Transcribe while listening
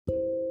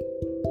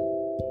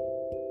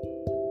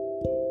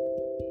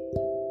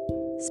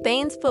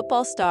Spain's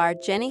football star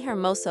Jenni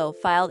Hermoso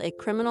filed a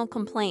criminal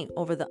complaint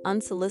over the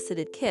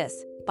unsolicited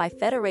kiss by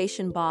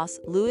Federation boss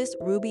Luis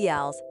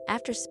Rubiales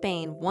after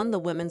Spain won the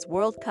Women's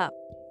World Cup,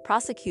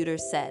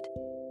 prosecutors said.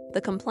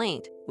 The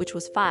complaint, which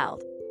was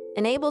filed,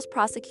 enables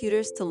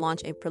prosecutors to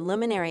launch a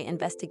preliminary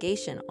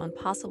investigation on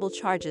possible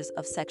charges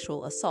of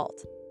sexual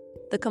assault.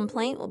 The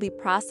complaint will be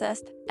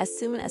processed as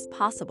soon as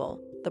possible,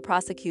 the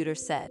prosecutor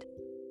said.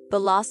 The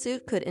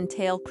lawsuit could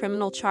entail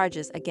criminal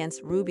charges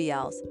against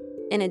Rubiales,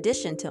 in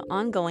addition to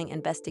ongoing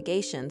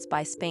investigations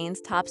by Spain's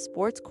top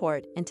sports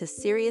court into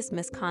serious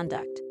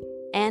misconduct,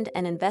 and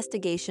an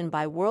investigation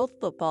by World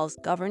Football's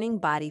governing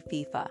body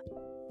FIFA,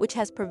 which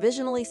has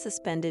provisionally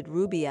suspended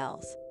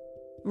Rubiales.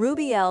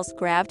 Rubiales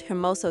grabbed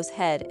Hermoso's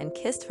head and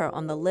kissed her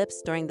on the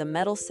lips during the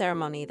medal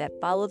ceremony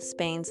that followed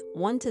Spain's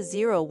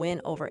 1-0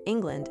 win over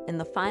England in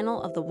the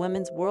final of the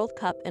Women's World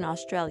Cup in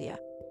Australia.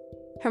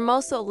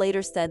 Hermoso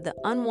later said the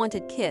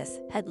unwanted kiss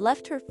had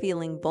left her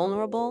feeling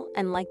vulnerable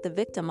and like the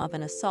victim of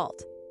an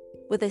assault,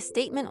 with a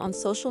statement on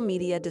social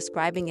media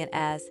describing it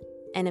as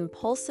an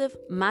impulsive,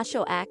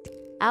 macho act,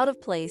 out of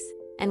place,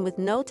 and with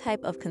no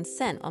type of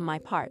consent on my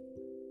part.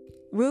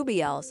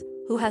 Rubiales,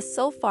 who has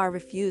so far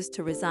refused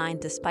to resign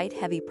despite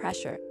heavy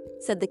pressure,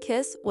 said the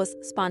kiss was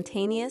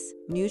spontaneous,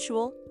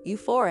 mutual,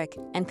 euphoric,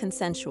 and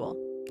consensual.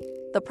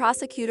 The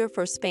prosecutor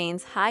for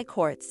Spain's High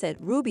Court said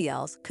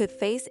Rubiales could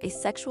face a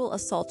sexual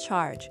assault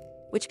charge,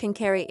 which can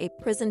carry a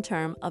prison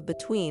term of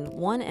between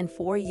 1 and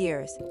 4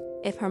 years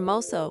if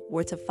Hermoso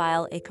were to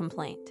file a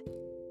complaint.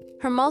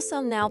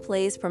 Hermoso now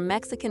plays for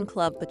Mexican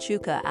club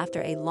Pachuca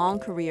after a long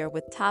career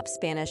with top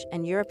Spanish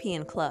and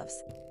European clubs,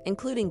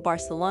 including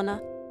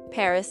Barcelona,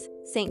 Paris,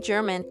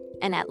 Saint-Germain,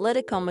 and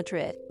Atletico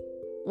Madrid.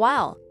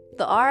 While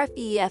the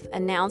RFEF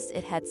announced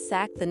it had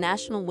sacked the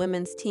national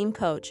women's team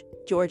coach,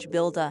 George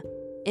Bilda,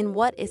 in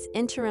what its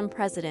interim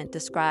president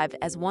described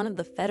as one of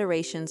the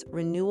federation's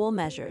renewal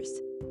measures.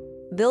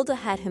 Bilda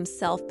had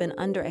himself been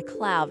under a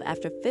cloud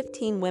after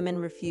 15 women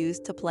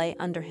refused to play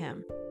under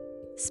him.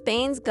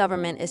 Spain's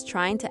government is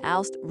trying to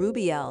oust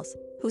Rubiales,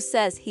 who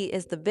says he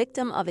is the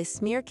victim of a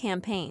smear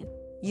campaign,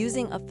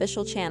 using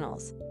official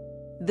channels.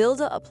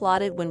 Bilda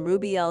applauded when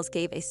Rubiales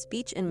gave a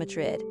speech in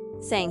Madrid,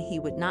 saying he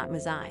would not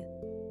resign.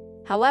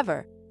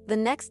 However, the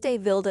next day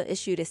Bilda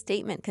issued a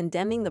statement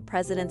condemning the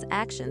president's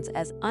actions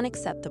as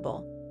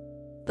unacceptable.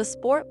 The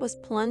sport was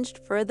plunged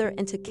further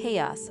into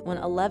chaos when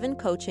 11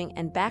 coaching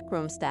and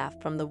backroom staff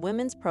from the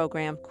women's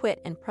program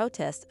quit in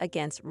protest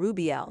against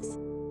Rubiales.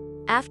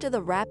 After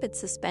the rapid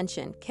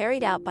suspension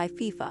carried out by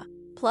FIFA,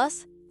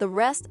 plus the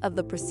rest of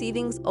the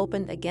proceedings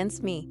opened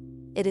against me,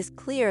 it is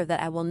clear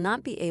that I will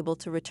not be able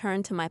to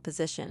return to my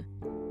position,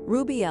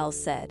 Rubiales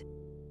said.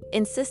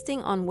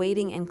 Insisting on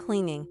waiting and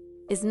cleaning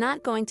is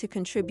not going to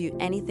contribute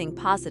anything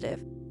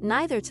positive,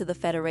 neither to the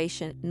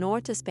federation nor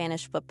to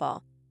Spanish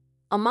football.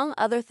 Among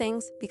other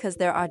things, because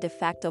there are de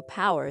facto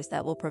powers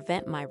that will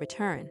prevent my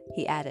return,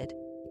 he added.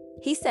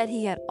 He said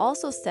he had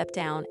also stepped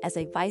down as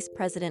a vice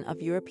president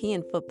of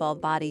European football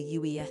body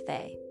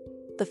UEFA.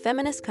 The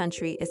feminist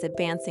country is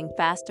advancing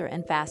faster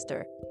and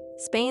faster.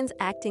 Spain's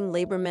acting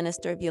labor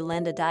minister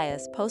Yolanda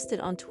Díaz posted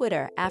on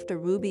Twitter after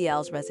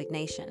Rubiales'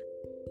 resignation.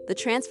 The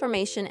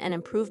transformation and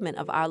improvement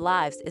of our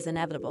lives is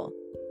inevitable.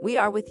 We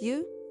are with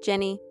you,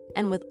 Jenni,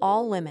 and with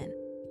all women.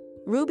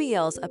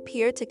 Rubiales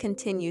appeared to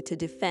continue to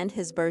defend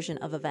his version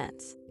of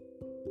events.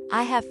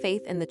 I have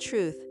faith in the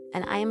truth,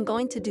 and I am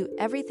going to do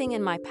everything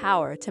in my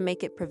power to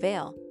make it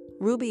prevail,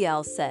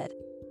 Rubiales said.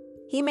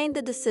 He made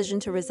the decision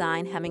to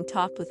resign having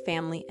talked with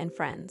family and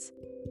friends.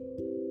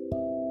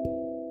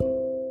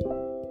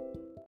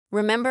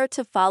 Remember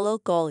to follow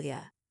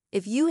Golia.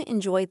 If you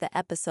enjoyed the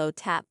episode,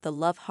 tap the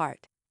love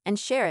heart and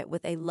share it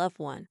with a loved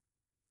one.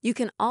 You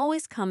can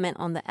always comment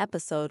on the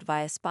episode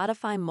via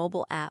Spotify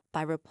mobile app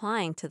by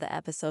replying to the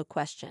episode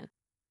question.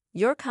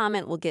 Your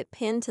comment will get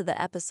pinned to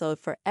the episode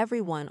for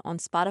everyone on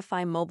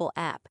Spotify mobile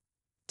app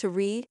to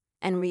read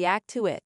and react to it.